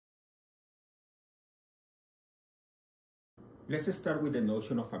Let's start with the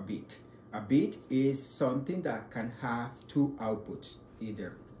notion of a bit. A bit is something that can have two outputs,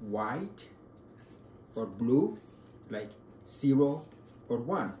 either white or blue, like 0 or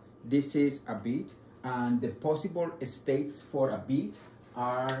 1. This is a bit, and the possible states for a bit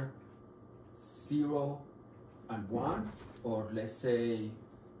are 0 and 1, or let's say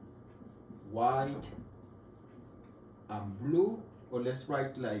white and blue, or let's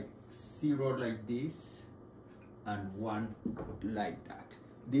write like 0 like this and 1 like that.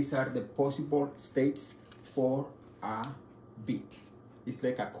 These are the possible states for a bit. It's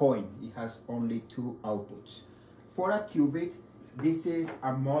like a coin. It has only two outputs. For a qubit, this is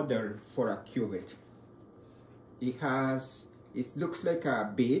a model for a qubit. It looks like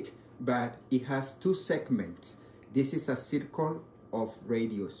a bit, but it has two segments. This is a circle of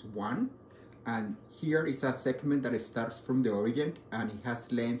radius 1, and here is a segment that starts from the origin and it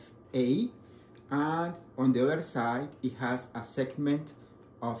has length A, and on the other side it has a segment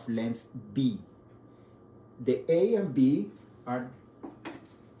of length B. The A and B are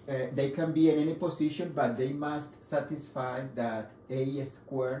they can be in any position, but they must satisfy that A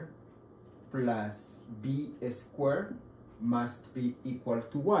squared plus B squared must be equal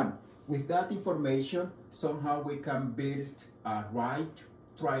to 1. With that information, somehow we can build a right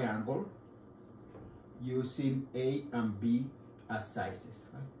triangle using A and B as sizes.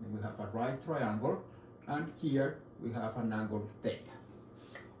 Right? Then we have a right triangle, and here we have an angle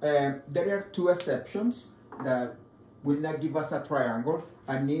theta. There are two exceptions that will not give us a triangle,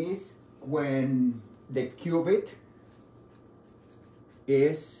 and is when the qubit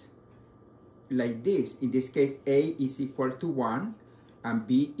is like this. In this case, A is equal to 1 and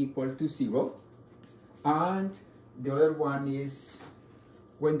B equal to 0. And the other one is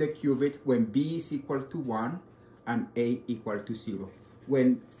when the qubit, when B is equal to 1 and A equal to 0.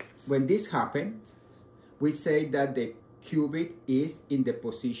 When this happens, we say that the qubit is in the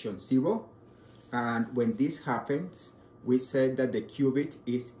position 0. And when this happens, we say that the qubit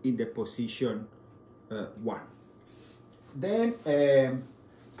is in the position 1. Then,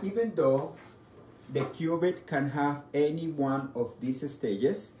 even though the qubit can have any one of these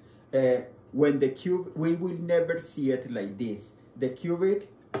stages, we will never see it like this. The qubit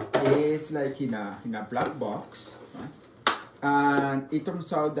is like in a black box, right? And it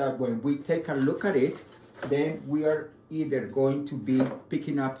turns out that when we take a look at it, then we are either going to be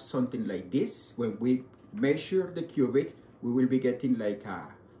picking up something like this. When we measure the qubit, we will be getting like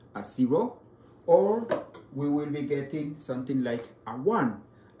a 0, or we will be getting something like a 1.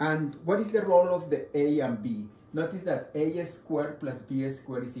 And what is the role of the A and B? Notice that A squared plus B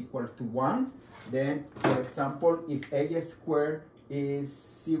squared is equal to 1. Then, for example, if A squared is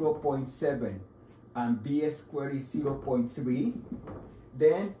 0.7 and B squared is 0.3,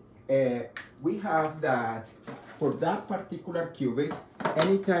 then we have that for that particular qubit,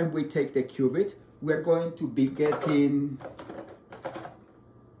 anytime we take the qubit, we're going to be getting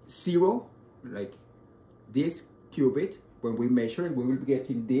 0, like this qubit. When we measure it, we will be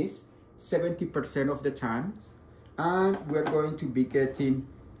getting this 70% of the times, and we're going to be getting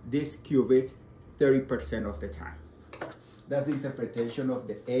this qubit 30% of the time. That's the interpretation of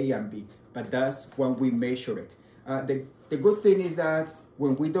the A and B, but that's when we measure it. The good thing is that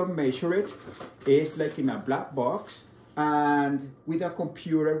when we don't measure it, it's like in a black box, and with a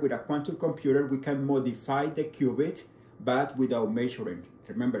computer, with a quantum computer, we can modify the qubit, but without measuring.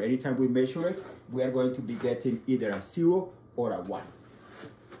 Remember, anytime we measure it, we are going to be getting either a 0 or a 1.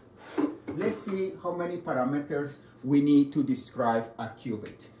 Let's see how many parameters we need to describe a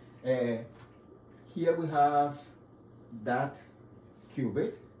qubit. Here we have that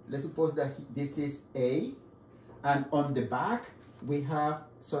qubit. Let's suppose that this is A, and on the back we have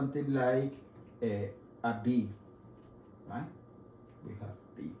something like a B, right? We have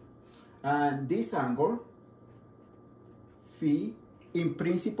B. And this angle, phi, in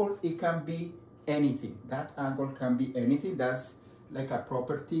principle, it can be anything. That angle can be anything. That's like a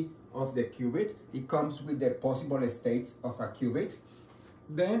property of the qubit. It comes with the possible states of a qubit.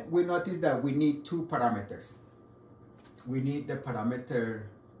 Then we notice that we need two parameters. We need the parameter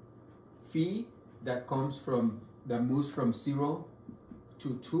phi that moves from 0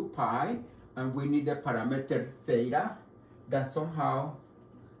 to 2 pi, and we need the parameter theta that somehow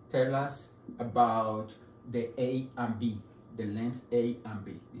tell us about the A and B, the length A and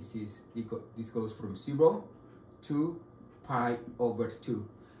B. This goes from 0 to pi over 2.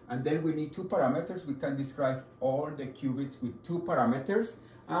 And then we need two parameters. We can describe all the qubits with two parameters,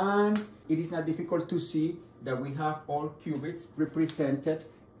 and it is not difficult to see that we have all qubits represented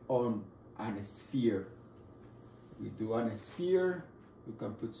on a sphere. We do a sphere, we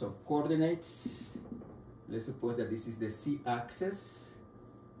can put some coordinates let's suppose that this is the z-axis,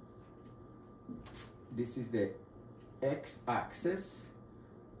 this is the x-axis,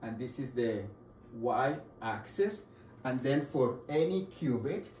 and this is the y-axis. And then for any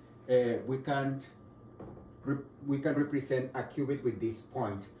qubit, we can represent a qubit with this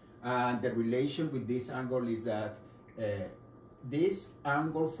point. And the relation with this angle is that this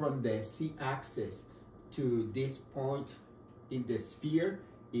angle from the z-axis to this point in the sphere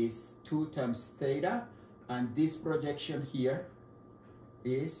is 2 times theta, and this projection here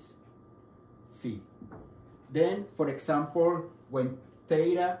is phi. Then, for example, when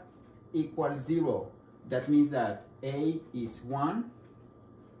theta equals 0, that means that A is 1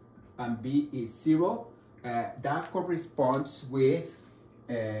 and B is 0. That corresponds with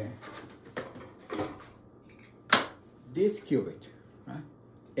this qubit, right?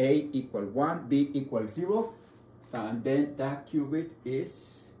 A equal 1, B equal 0, and then that qubit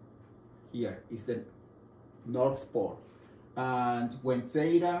is here, is the North Pole. And when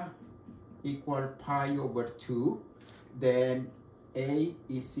theta equal pi over 2, then A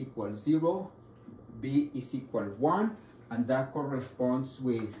is equal 0, B is equal 1, and that corresponds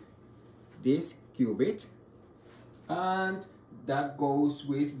with this qubit. And that goes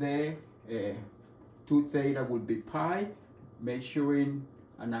with the 2 theta will be pi, measuring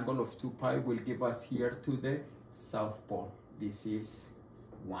an angle of 2 pi will give us here to the South Pole. This is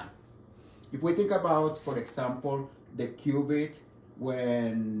 1. If we think about, for example, the qubit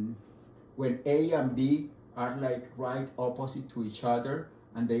when A and B are like right opposite to each other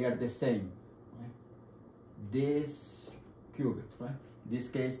and they are the same, right? This qubit, right? In this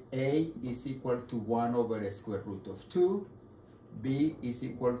case, A is equal to 1 over a square root of 2, B is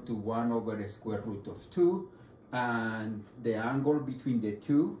equal to 1 over a square root of 2, and the angle between the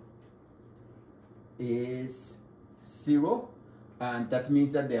two is 0, and that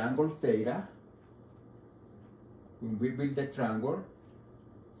means that the angle theta, when we build the triangle,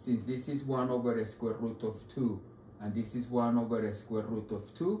 since this is 1 over a square root of 2 and this is 1 over a square root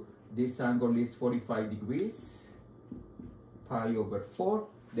of 2, this angle is 45 degrees, pi over 4,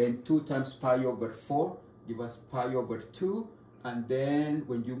 then 2 times pi over 4 give us pi over 2, and then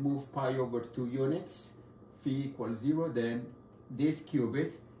when you move pi over 2 units, phi equals 0, then this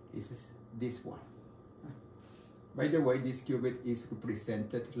qubit is this one. By the way, this qubit is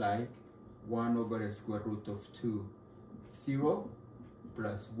represented like 1 over a square root of 2, 0,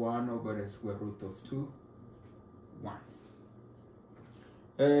 plus 1 over a square root of 2,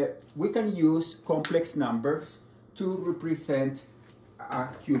 1. We can use complex numbers to represent a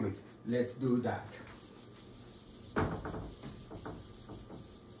qubit. Let's do that.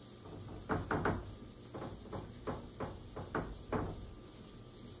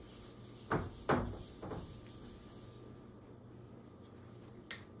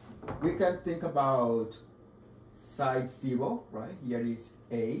 We can think about side 0, right? Here is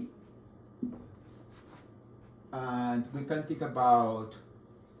A. And we can think about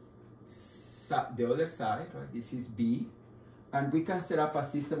the other side, right? This is B. And we can set up a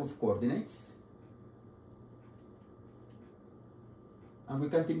system of coordinates. And we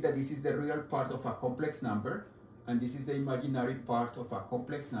can think that this is the real part of a complex number, and this is the imaginary part of a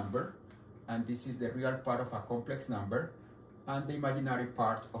complex number, and this is the real part of a complex number, and the imaginary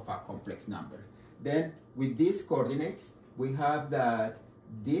part of a complex number. Then with these coordinates, we have that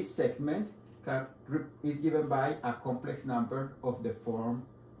this segment is given by a complex number of the form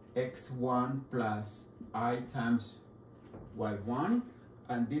x1 plus I times y1,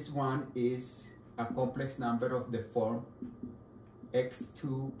 and this one is a complex number of the form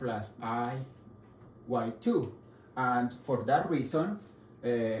x2 plus I y2. And for that reason,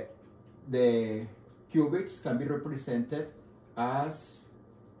 the qubits can be represented as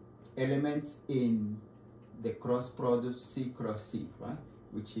elements in the cross product C cross C, right?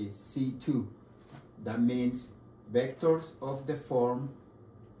 Which is C2. That means vectors of the form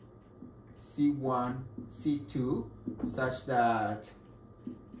C1, C2, such that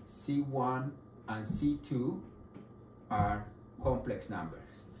C1 and C2 are complex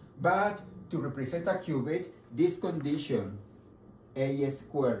numbers. But to represent a qubit, this condition, A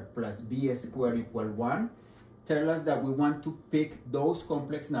squared plus B squared equal 1, tell us that we want to pick those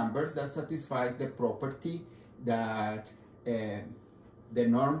complex numbers that satisfy the property that the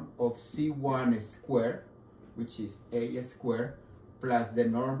norm of C1 squared, which is A squared, plus the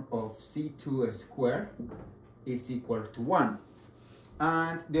norm of C2 squared is equal to 1.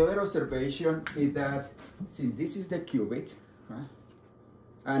 And the other observation is that since this is the qubit, right,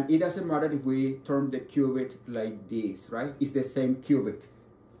 and it doesn't matter if we turn the qubit like this, right? It's the same qubit.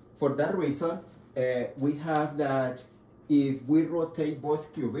 For that reason, we have that if we rotate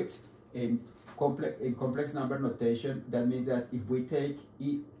both qubits, in complex number notation, that means that if we take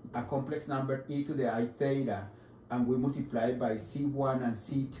a complex number e to the I theta and we multiply by C1 and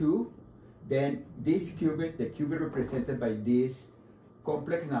C2, then this qubit, the qubit represented by this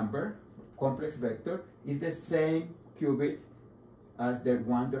complex number, complex vector, is the same qubit as the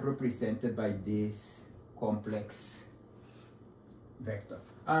one that represented by this complex vector.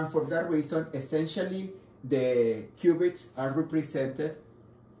 And for that reason, essentially, the qubits are represented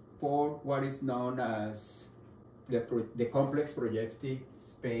for what is known as the complex projective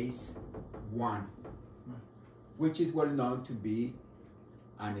space 1, which is well known to be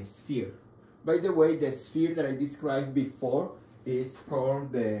a sphere. By the way, the sphere that I described before is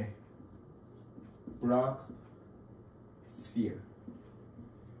called the Bloch sphere.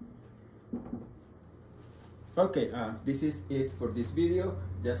 Okay, this is it for this video.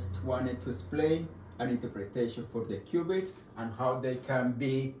 Just wanted to explain an interpretation for the qubit and how they can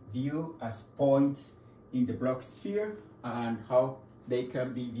be viewed as points in the Bloch sphere and how they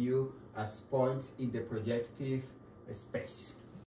can be viewed as points in the projective space.